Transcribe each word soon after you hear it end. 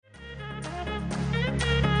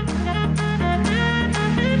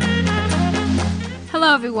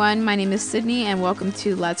Hello everyone, my name is Sydney and welcome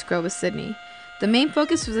to Let's Grow with Sydney. The main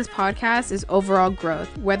focus of this podcast is overall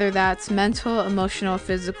growth, whether that's mental, emotional,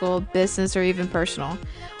 physical, business, or even personal.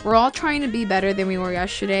 We're all trying to be better than we were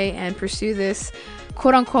yesterday and pursue this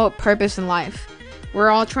quote-unquote purpose in life. We're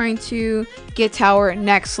all trying to get to our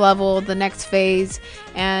next level, the next phase,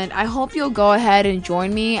 and I hope you'll go ahead and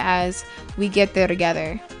join me as we get there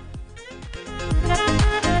together.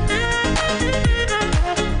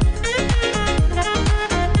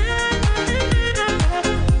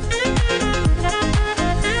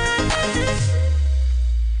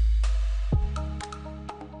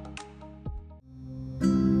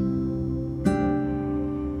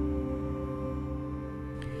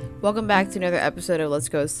 Welcome back to another episode of Let's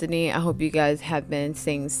Go Sydney. I hope you guys have been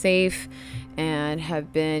staying safe and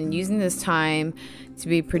have been using this time to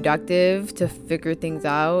be productive, to figure things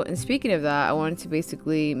out. And speaking of that, I wanted to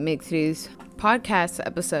basically make today's podcast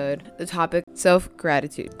episode the topic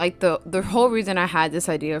self-gratitude. Like the whole reason I had this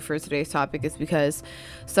idea for today's topic is because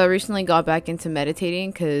I recently got back into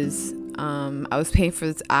meditating because I was paying for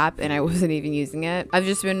this app and I wasn't even using it. I've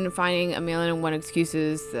just been finding a million and one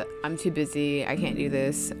excuses that I'm too busy, I can't do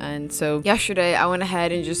this. And so yesterday I went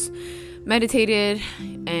ahead and just meditated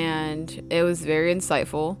and it was very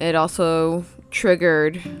insightful. It also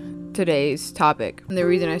triggered today's topic. And the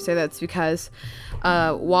reason I say that's because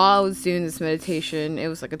while I was doing this meditation, it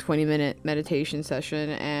was like a 20-minute meditation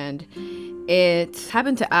session, and it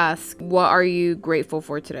happened to ask, what are you grateful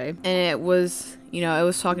for today? And it was, it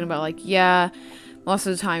was talking about like, most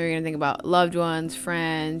of the time you're going to think about loved ones,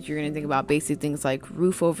 friends, you're going to think about basic things like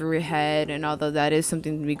roof over your head. And although that is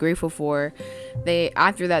something to be grateful for,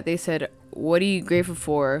 after that they said, what are you grateful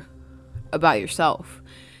for about yourself?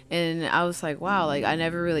 And I was like, wow, like I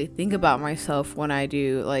never really think about myself when I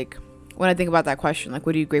think about that question, like,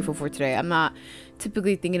 what are you grateful for today? I'm not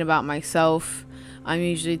typically thinking about myself. I'm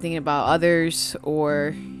usually thinking about others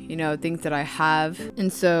or, things that I have.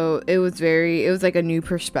 And so it was like a new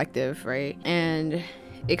perspective, right? And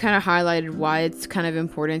it kind of highlighted why it's kind of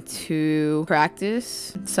important to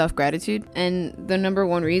practice self-gratitude. And the number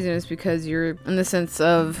one reason is because you're in the sense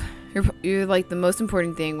of you're like the most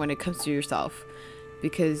important thing when it comes to yourself,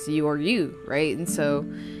 because you are you, right? And so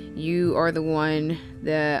you are the one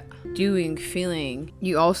that feeling.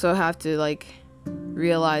 You also have to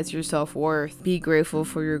realize your self-worth, be grateful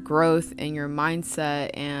for your growth and your mindset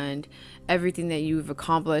and everything that you've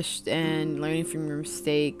accomplished and learning from your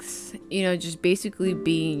mistakes, just basically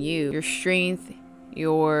being you, your strength,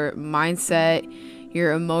 your mindset,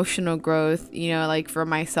 your emotional growth. For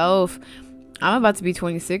myself, I'm about to be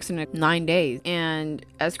 26 in 9 days, and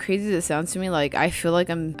as crazy as it sounds to me, I feel like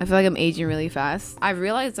I'm aging really fast. I've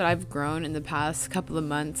realized that I've grown in the past couple of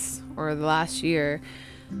months or the last year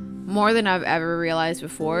more than I've ever realized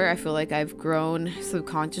before. I feel like I've grown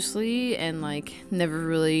subconsciously and never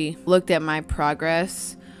really looked at my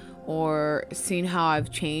progress or seen how I've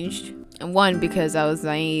changed. And one, because I was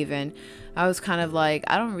naive and I was kind of like,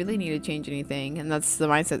 I don't really need to change anything, and that's the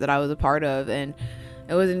mindset that I was a part of. And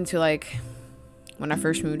it wasn't until when I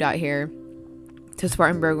first moved out here to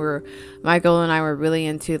Spartanburg where Michael and I were really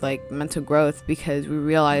into mental growth, because we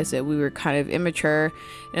realized that we were kind of immature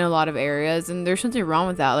in a lot of areas, and there's something wrong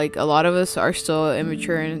with that. A lot of us are still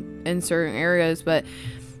immature in certain areas, but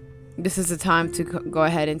this is the time to go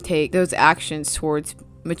ahead and take those actions towards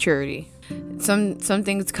maturity. Some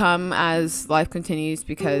things come as life continues,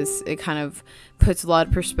 because it kind of puts a lot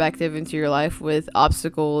of perspective into your life with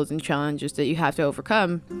obstacles and challenges that you have to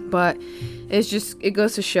overcome. But it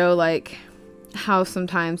goes to show how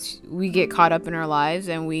sometimes we get caught up in our lives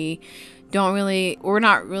and we're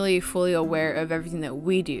not really fully aware of everything that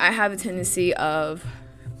we do. I have a tendency of,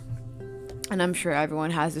 and I'm sure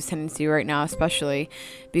everyone has this tendency right now, especially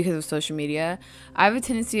because of social media, I have a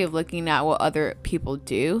tendency of looking at what other people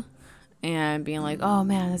do and being like, oh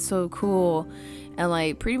man, that's so cool,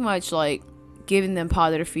 and pretty much giving them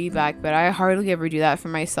positive feedback, but I hardly ever do that for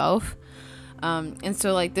myself. And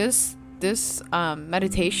so this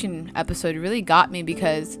meditation episode really got me,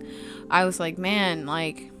 because I was like, man,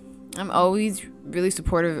 I'm always really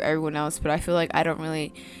supportive of everyone else, but I feel like I don't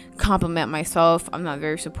really compliment myself. I'm not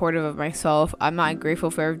very supportive of myself. I'm not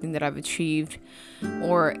grateful for everything that I've achieved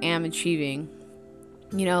or am achieving.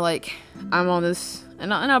 I'm on this,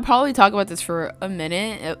 and I'll probably talk about this for a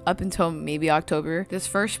minute, up until maybe October. This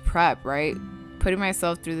first prep, right? Putting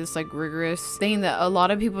myself through this rigorous thing that a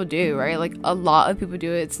lot of people do, right? A lot of people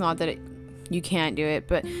do it. It's not that you can't do it,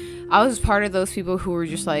 but I was part of those people who were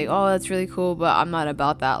just oh, that's really cool, but I'm not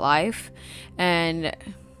about that life. And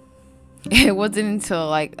it wasn't until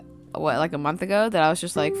like a month ago, that I was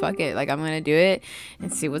just like, fuck it, like I'm gonna do it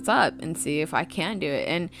and see what's up and see if I can do it.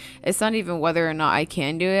 And it's not even whether or not I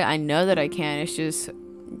can do it. I know that I can. It's just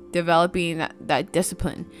developing that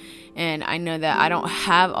discipline. And I know that I don't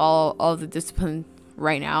have all the discipline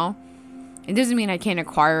right now. It doesn't mean I can't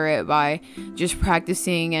acquire it by just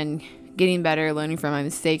practicing and getting better, learning from my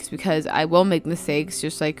mistakes, because I will make mistakes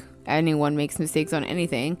just like anyone makes mistakes on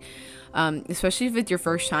anything. Especially if it's your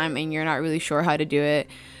first time and you're not really sure how to do it.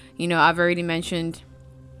 You know, I've already mentioned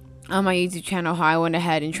on my YouTube channel how I went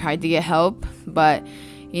ahead and tried to get help, but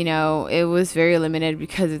you know, it was very limited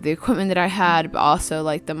because of the equipment that I had, but also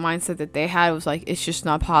like the mindset that they had was like, it's just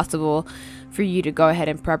not possible for you to go ahead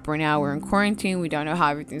and prep right now. We're in quarantine. We don't know how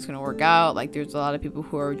everything's going to work out. Like, there's a lot of people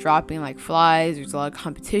who are dropping like flies. There's a lot of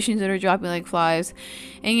competitions that are dropping like flies.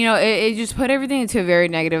 And, you know, it just put everything into a very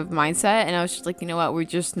negative mindset. And I was just like, you know what? We're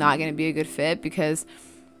just not going to be a good fit, because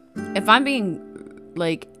if I'm being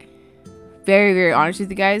like very, very honest with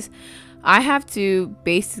you guys, I have to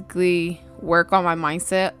basically work on my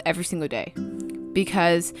mindset every single day,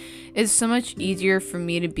 because it's so much easier for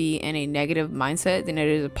me to be in a negative mindset than it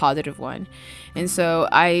is a positive one. And so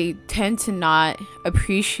I tend to not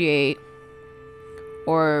appreciate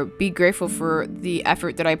or be grateful for the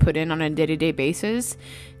effort that I put in on a day-to-day basis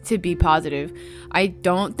to be positive. I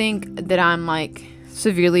don't think that I'm like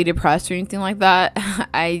severely depressed or anything like that.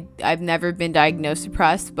 I've never been diagnosed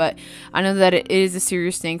depressed, but I know that it is a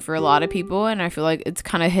serious thing for a lot of people, and I feel like it's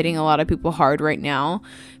kind of hitting a lot of people hard right now,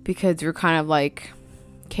 because we're kind of like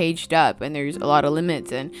caged up and there's a lot of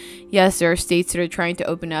limits. And yes, there are states that are trying to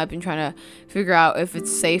open up and trying to figure out if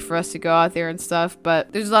it's safe for us to go out there and stuff,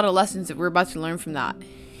 but there's a lot of lessons that we're about to learn from that,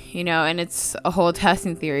 you know, and it's a whole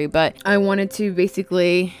testing theory. But I wanted to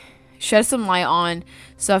basically shed some light on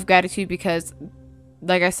self-gratitude, because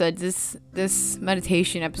like I said, this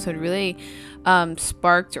meditation episode really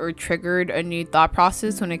sparked or triggered a new thought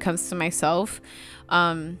process when it comes to myself.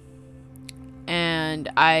 And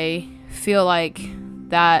I feel like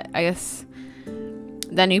that, I guess,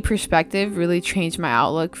 that new perspective really changed my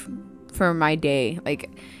outlook for my day. Like,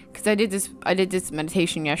 because I did this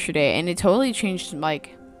meditation yesterday, and it totally changed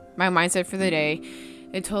like my mindset for the day.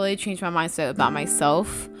 It totally changed my mindset about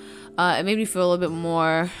myself. It made me feel a little bit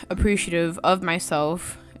more appreciative of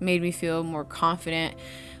myself. It made me feel more confident.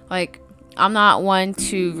 Like, I'm not one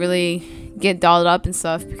to really get dolled up and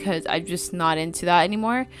stuff, because I'm just not into that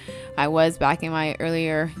anymore. I was back in my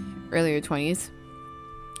earlier 20s.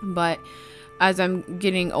 But as I'm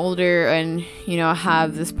getting older and, you know,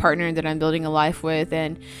 have this partner that I'm building a life with,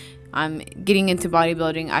 and I'm getting into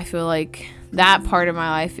bodybuilding, I feel like that part of my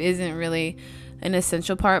life isn't really an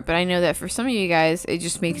essential part. But I know that for some of you guys, it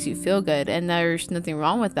just makes you feel good, and there's nothing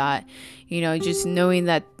wrong with that. You know, just knowing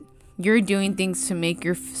that you're doing things to make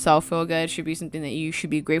yourself feel good should be something that you should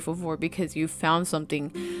be grateful for, because you found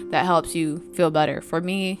something that helps you feel better. For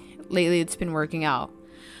me, lately, it's been working out.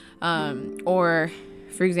 Or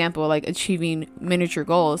for example, like achieving miniature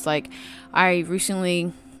goals. Like, I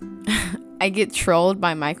recently I get trolled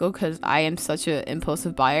by Michael because I am such an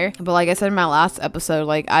impulsive buyer. But like I said in my last episode,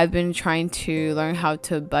 like, I've been trying to learn how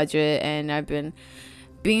to budget, and I've been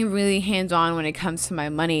being really hands-on when it comes to my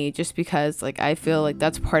money, just because like I feel like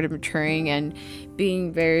that's part of maturing and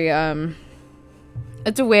being very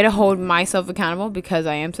it's a way to hold myself accountable, because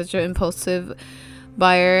I am such an impulsive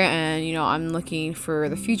buyer. And, you know, I'm looking for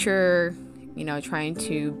the future, you know, trying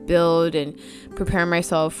to build and prepare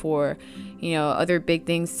myself for, you know, other big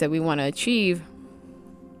things that we want to achieve.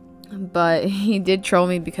 But he did troll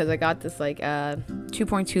me because I got this like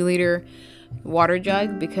 2.2 liter water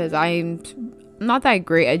jug, because I'm not that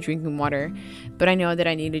great at drinking water, but I know that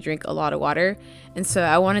I need to drink a lot of water. And so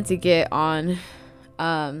I wanted to get on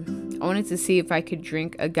I wanted to see if I could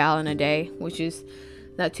drink a gallon a day, which is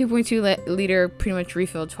that 2.2 liter pretty much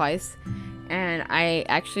refilled twice. And I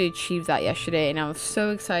actually achieved that yesterday, and I was so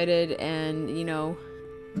excited. And, you know,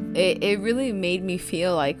 it really made me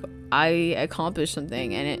feel like I accomplished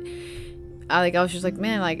something. And I was just like,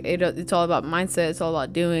 man, like, it's all about mindset. It's all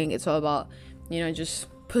about doing. It's all about, you know, just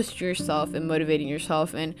pushing yourself and motivating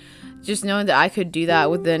yourself. And just knowing that I could do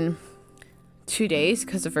that within 2 days,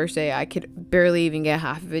 because the first day I could barely even get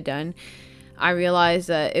half of it done, I realized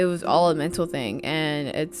that it was all a mental thing, and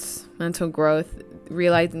it's mental growth,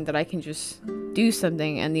 realizing that I can just do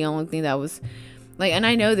something. And the only thing that was like, and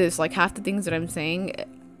I know this, like, half the things that I'm saying,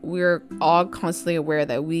 we're all constantly aware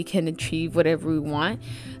that we can achieve whatever we want,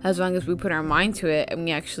 as long as we put our mind to it and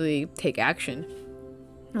we actually take action.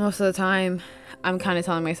 Most of the time, I'm kind of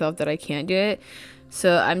telling myself that I can't do it.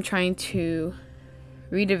 So I'm trying to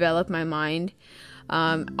redevelop my mind.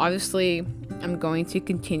 Obviously, I'm going to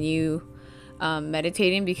continue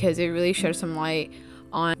meditating, because it really sheds some light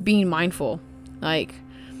on being mindful, like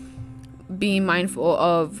being mindful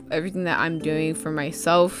of everything that I'm doing for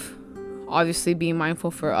myself, obviously being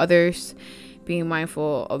mindful for others, being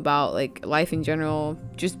mindful about like life in general,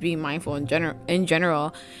 just being mindful in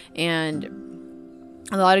general. And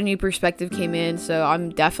a lot of new perspective came in, so I'm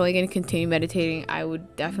definitely going to continue meditating. I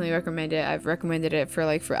would definitely recommend it. I've recommended it for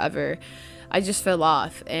like forever. I just fell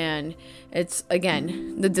off, and it's,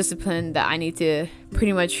 again, the discipline that I need to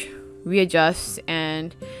pretty much readjust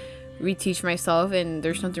and reteach myself. And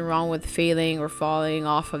there's nothing wrong with failing or falling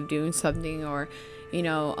off of doing something, or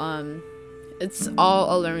it's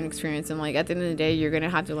all a learning experience. And like at the end of the day, you're gonna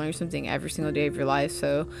have to learn something every single day of your life.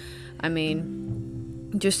 So I mean,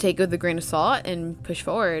 just take it with a grain of salt and push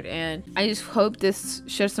forward. And I just hope this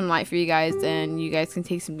sheds some light for you guys, and you guys can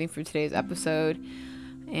take something from today's episode.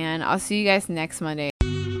 And I'll see you guys next Monday.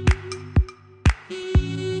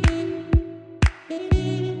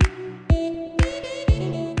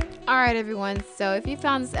 Alright everyone, so if you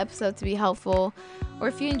found this episode to be helpful, or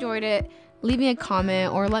if you enjoyed it, leave me a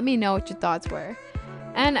comment or let me know what your thoughts were.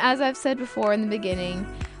 And as I've said before in the beginning,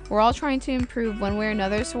 we're all trying to improve one way or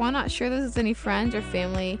another, so why not share this with any friends or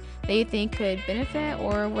family that you think could benefit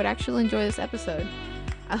or would actually enjoy this episode.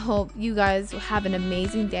 I hope you guys have an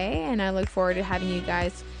amazing day, and I look forward to having you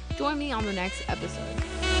guys join me on the next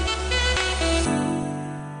episode.